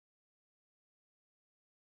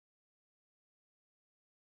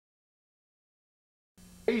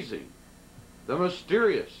amazing, the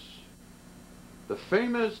mysterious, the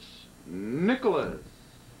famous Nicholas.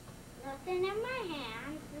 Nothing in my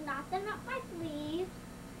hands, nothing up my sleeves.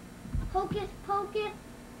 Hocus pocus,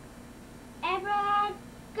 abracadabra.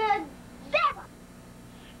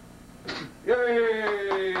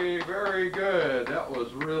 Yay! Very good. That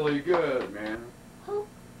was really good, man.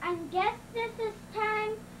 I guess this is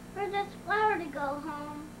time for this flower to go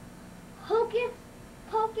home. Hocus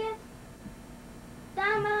pocus,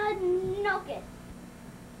 damanocus.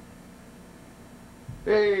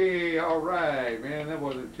 Hey, all right, man. That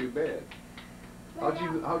wasn't too bad.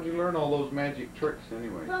 How'd you learn all those magic tricks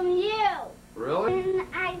anyway? From you. Really? And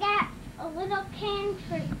I got a little can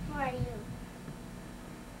trick for you.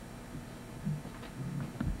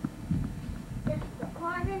 Just the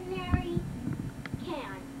ordinary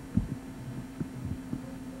can.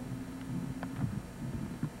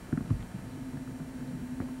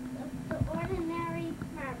 Just the ordinary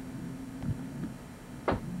can.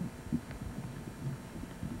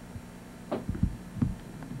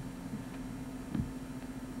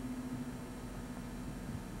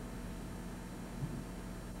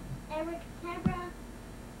 Abracadabra,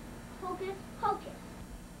 hocus pocus.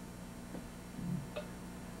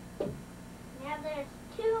 Now there's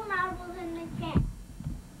 2 marbles in the can.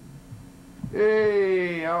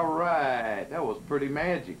 Hey, all right. That was pretty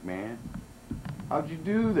magic, man. How'd you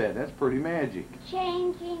do that? That's pretty magic.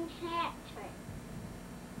 Changing hat trick.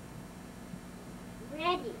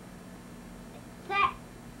 Ready, set,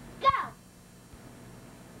 go!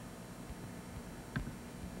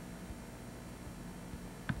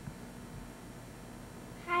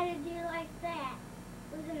 How did you like that?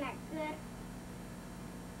 Wasn't that good?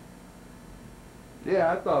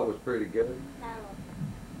 Yeah, I thought it was pretty good. No.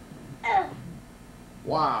 Ugh.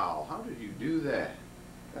 Wow, how did you do that?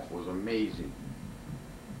 That was amazing.